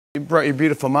You brought your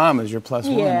beautiful mom as your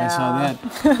 +1. Yeah. I saw that.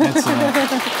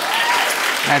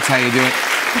 That's how you do it.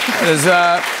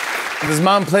 Does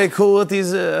mom play cool at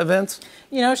these events?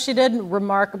 You know, she did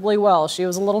remarkably well. She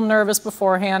was a little nervous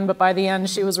beforehand, but by the end,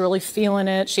 she was really feeling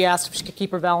it. She asked if she could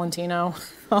keep her Valentino.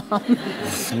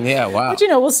 Yeah, wow. But, you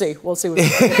know, we'll see. We'll see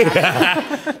what's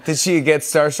going Did she get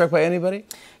starstruck by anybody?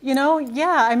 You know,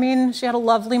 yeah. I mean, she had a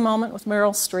lovely moment with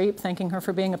Meryl Streep, thanking her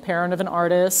for being a parent of an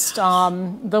artist.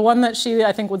 The one that she,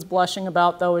 I think, was blushing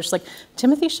about, though, was like,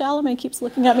 Timothy Chalamet keeps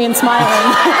looking at me and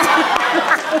smiling.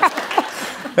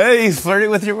 Hey, he's flirting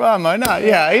with your mom. Why not?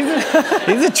 Yeah,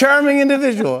 he's a charming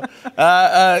individual.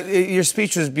 Your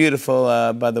speech was beautiful,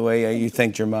 by the way. You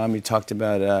thanked your mom. You talked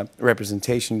about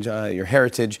representation, your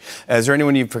heritage. Is there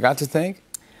anyone you forgot to thank?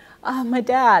 My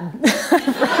dad.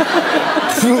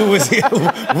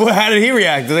 How did he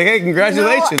react? Like, hey,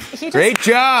 congratulations. You know, Great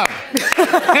job.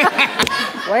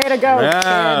 Way to go,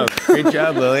 Wow. kid. Great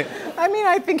job, Lily. I mean,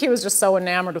 I think he was just so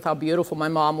enamored with how beautiful my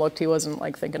mom looked. He wasn't,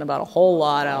 like, thinking about a whole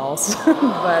lot else.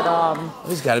 But,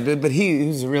 He's got to be, but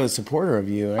he's a really supporter of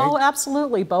you, right? Oh,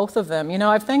 absolutely, both of them. You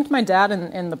know, I've thanked my dad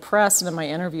in the press and in my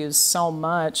interviews so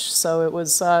much, so it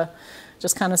was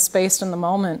just kind of spaced in the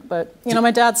moment. But, you know, my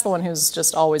dad's the one who's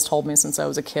just always told me since I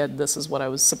was a kid this is what I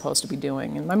was supposed to be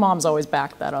doing. And my mom's always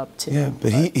backed that up, too. Yeah,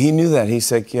 but he knew that.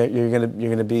 He's like, yeah, you're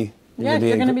gonna be... You're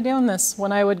going to be doing this.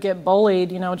 When I would get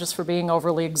bullied, you know, just for being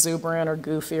overly exuberant or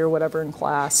goofy or whatever in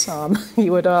class, he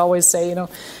would always say, you know,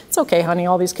 it's okay, honey,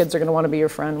 all these kids are going to want to be your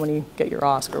friend when you get your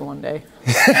Oscar one day.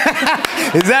 Is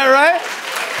that right?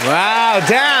 Wow,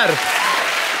 Dad!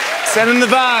 Sending the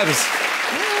vibes.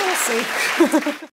 Yeah, we'll see.